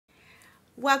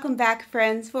Welcome back,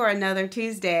 friends, for another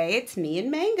Tuesday. It's me and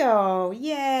Mango.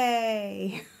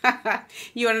 Yay!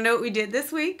 You want to know what we did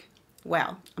this week?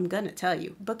 Well, I'm going to tell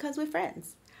you because we're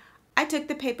friends. I took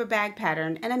the paper bag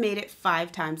pattern and I made it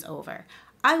 5 times over.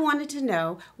 I wanted to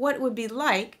know what it would be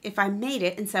like if I made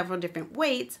it in several different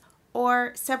weights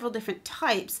or several different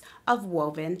types of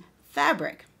woven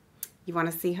fabric. You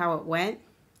want to see how it went?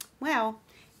 Well,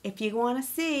 if you want to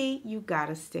see, you got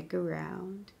to stick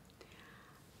around.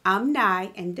 I'm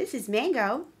Nye, and this is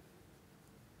Mango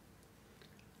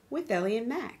with Ellie and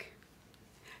Mac.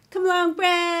 Come along,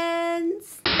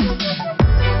 friends!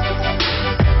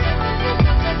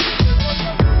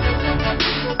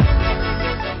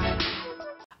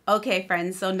 Okay,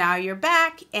 friends, so now you're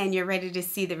back, and you're ready to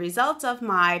see the results of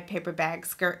my paper bag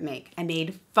skirt make. I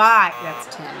made 5.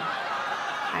 That's 10.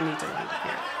 I need to wipe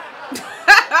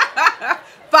here.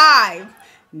 5.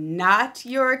 Not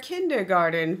your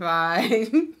kindergarten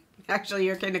 5. Actually,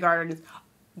 your kindergartners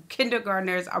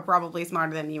are probably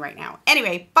smarter than me right now.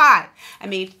 Anyway, 5. I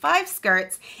made 5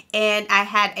 skirts, and I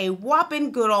had a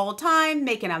whopping good old time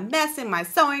making a mess in my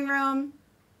sewing room.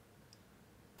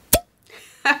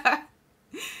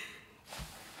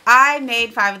 I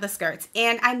made 5 of the skirts,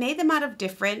 and I made them out of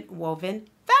different woven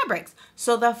fabrics.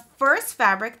 So the first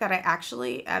fabric that I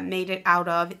actually made it out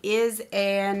of is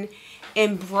an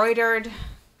embroidered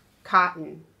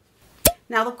cotton.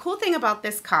 Now the cool thing about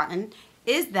this cotton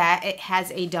is that it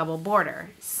has a double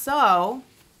border. So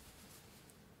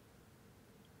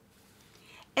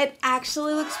it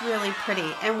actually looks really pretty.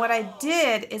 And what I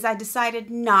did is I decided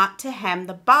not to hem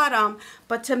the bottom,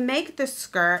 but to make the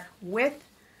skirt with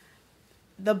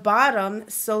the bottom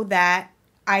so that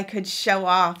I could show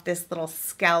off this little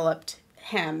scalloped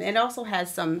hem. It also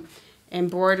has some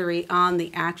embroidery on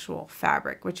the actual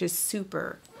fabric, which is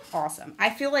super awesome. I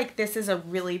feel like this is a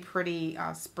really pretty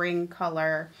spring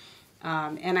color,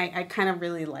 and I kind of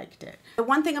really liked it. The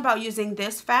one thing about using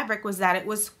this fabric was that it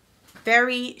was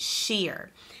very sheer.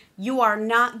 You are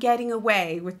not getting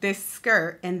away with this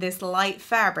skirt and this light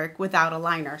fabric without a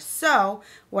liner. So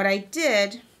what I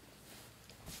did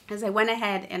is I went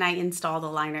ahead and I installed a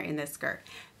liner in this skirt.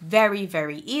 Very,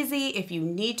 very easy. If you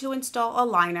need to install a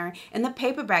liner in the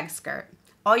paper bag skirt,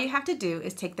 all you have to do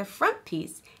is take the front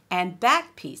piece and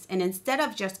back piece, and instead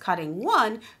of just cutting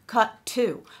 1, cut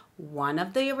 2. 1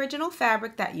 of the original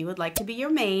fabric that you would like to be your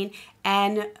main,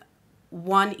 and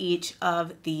 1 each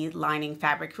of the lining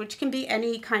fabric, which can be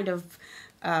any kind of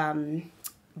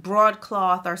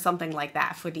broadcloth or something like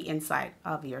that for the inside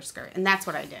of your skirt. And that's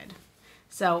what I did.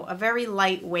 So a very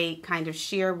lightweight kind of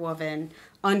sheer woven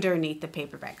underneath the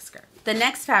paper bag skirt. The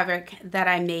next fabric that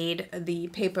I made the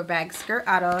paper bag skirt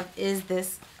out of is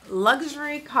this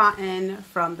luxury cotton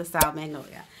from the style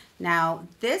Magnolia. Now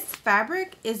this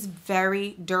fabric is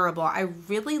very durable. I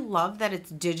really love that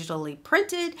it's digitally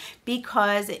printed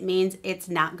because it means it's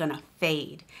not gonna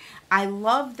fade. I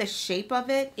love the shape of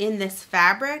it in this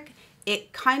fabric.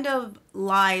 It kind of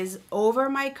lies over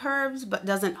my curves but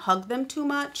doesn't hug them too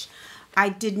much. I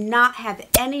did not have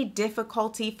any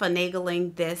difficulty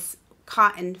finagling this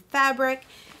cotton fabric.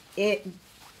 It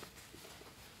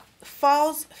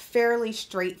falls fairly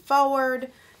straightforward.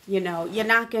 You know, you're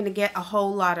not going to get a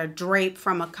whole lot of drape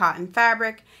from a cotton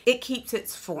fabric. It keeps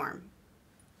its form.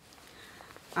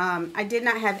 I did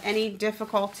not have any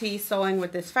difficulty sewing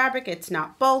with this fabric. It's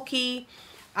not bulky.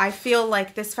 I feel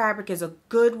like this fabric is a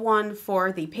good one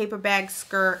for the paper bag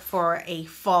skirt for a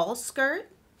fall skirt,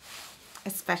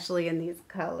 especially in these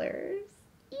colors.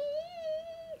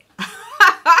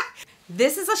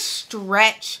 This is a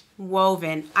stretch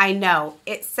woven. I know,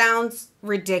 it sounds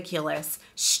ridiculous.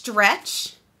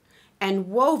 Stretch and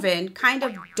woven kind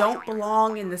of don't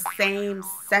belong in the same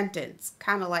sentence.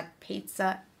 Kind of like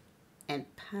pizza and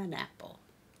pineapple.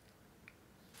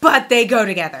 But they go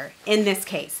together in this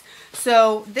case.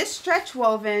 So this stretch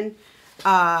woven,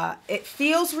 it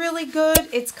feels really good.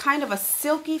 It's kind of a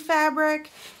silky fabric.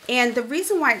 And the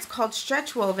reason why it's called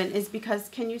stretch woven is because,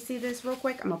 can you see this real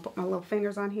quick? I'm going to put my little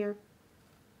fingers on here.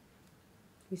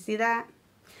 You see that?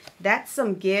 That's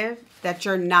some give that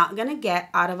you're not going to get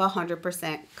out of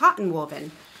 100% cotton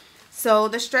woven. So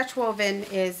the stretch woven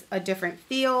is a different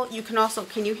feel. You can also,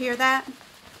 can you hear that?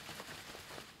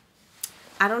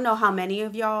 I don't know how many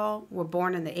of y'all were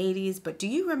born in the 80s, but do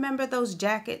you remember those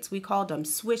jackets? We called them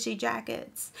swishy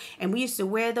jackets. And we used to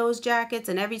wear those jackets,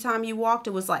 and every time you walked,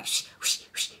 it was like, shh, whoosh,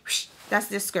 whoosh, whoosh. That's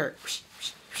this skirt. Whoosh,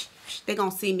 whoosh, whoosh, whoosh. They're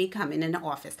going to see me coming in the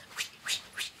office. Whoosh, whoosh,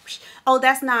 whoosh, whoosh. Oh,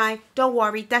 that's Nye. Don't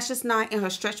worry. That's just Nye in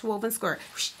her stretch woven skirt.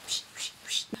 Whoosh, whoosh, whoosh,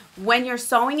 whoosh. When you're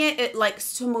sewing it, it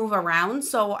likes to move around.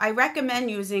 So I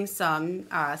recommend using some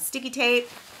sticky tape,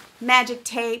 magic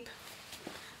tape,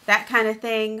 that kind of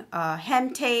thing.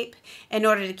 Hem tape in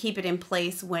order to keep it in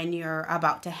place when you're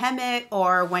about to hem it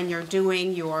or when you're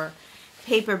doing your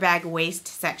paper bag waist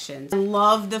sections. I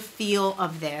love the feel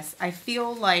of this. I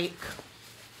feel like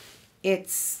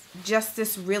it's just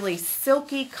this really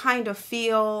silky kind of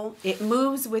feel. It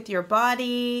moves with your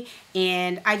body,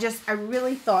 and I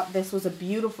really thought this was a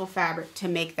beautiful fabric to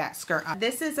make that skirt.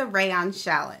 This is a rayon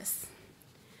challis.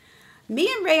 Me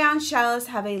and rayon challis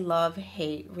have a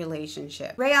love-hate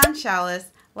relationship. Rayon challis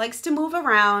likes to move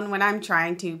around when I'm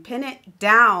trying to pin it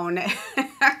down.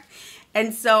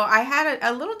 And so I had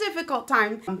a little difficult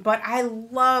time, but I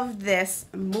love this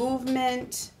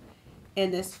movement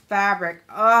in this fabric.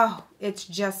 Oh, it's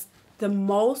just the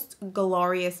most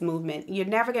glorious movement. You're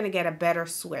never going to get a better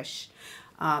swish,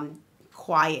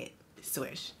 quiet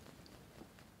swish,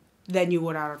 than you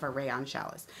would out of a rayon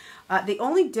challis. The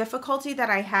only difficulty that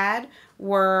I had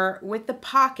were with the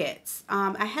pockets.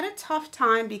 I had a tough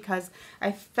time because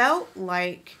I felt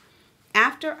like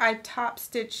after I top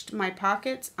stitched my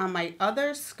pockets on my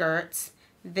other skirts,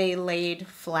 they laid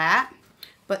flat.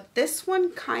 But this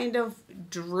one kind of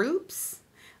droops.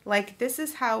 Like this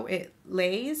is how it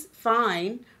lays,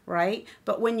 fine, right?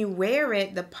 But when you wear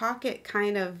it, the pocket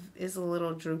kind of is a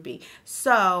little droopy.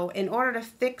 So in order to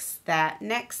fix that,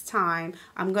 next time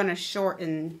I'm gonna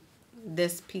shorten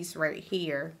this piece right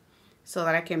here so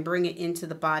that I can bring it into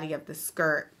the body of the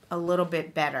skirt a little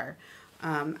bit better.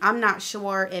 I'm not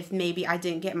sure if maybe I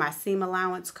didn't get my seam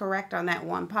allowance correct on that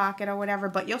one pocket or whatever,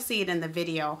 but you'll see it in the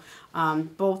video.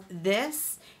 Both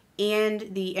this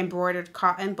and the embroidered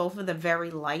cotton, both of the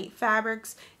very light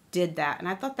fabrics, did that. And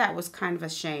I thought that was kind of a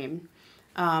shame.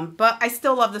 But I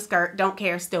still love the skirt. Don't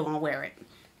care. Still gonna wear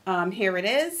it. Here it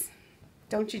is.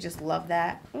 Don't you just love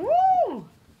that? Woo!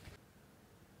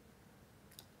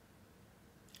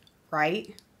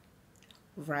 Right?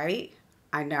 Right?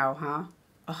 I know, huh?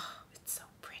 Oh.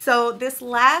 So this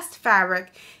last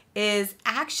fabric is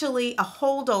actually a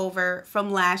holdover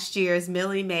from last year's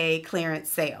Millie Mae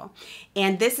clearance sale.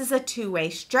 And this is a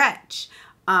two-way stretch.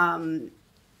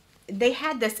 They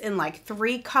had this in like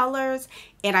 3 colors,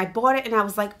 and I bought it and I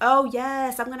was like, oh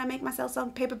yes, I'm gonna make myself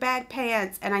some paper bag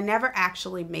pants. And I never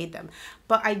actually made them,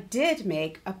 but I did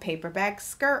make a paper bag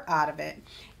skirt out of it.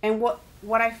 And what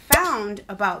I found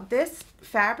about this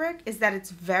fabric is that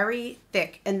it's very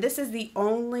thick, and this is the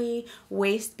only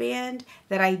waistband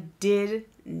that I did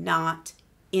not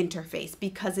interface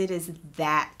because it is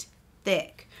that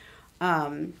thick.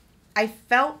 I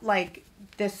felt like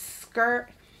this skirt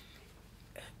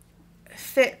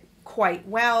fit quite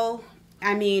well.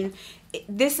 I mean,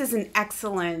 this is an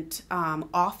excellent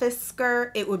office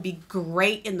skirt. It would be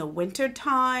great in the winter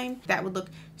time. That would look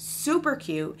super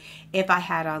cute if I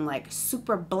had on like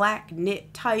super black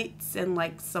knit tights and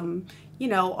like some, you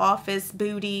know, office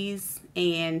booties,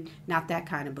 and not that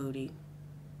kind of booty.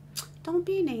 Don't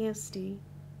be nasty.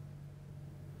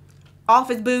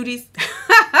 Office booties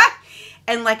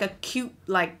and like a cute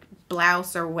like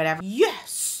blouse or whatever.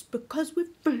 Yes, because we're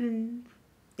friends.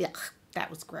 Yuck. That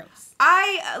was gross.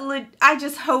 I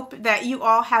just hope that you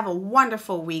all have a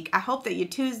wonderful week. I hope that your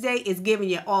Tuesday is giving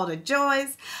you all the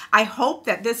joys. I hope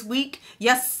that this week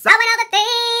you're sewing other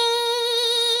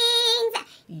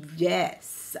things.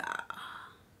 Yes.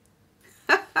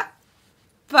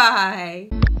 Bye.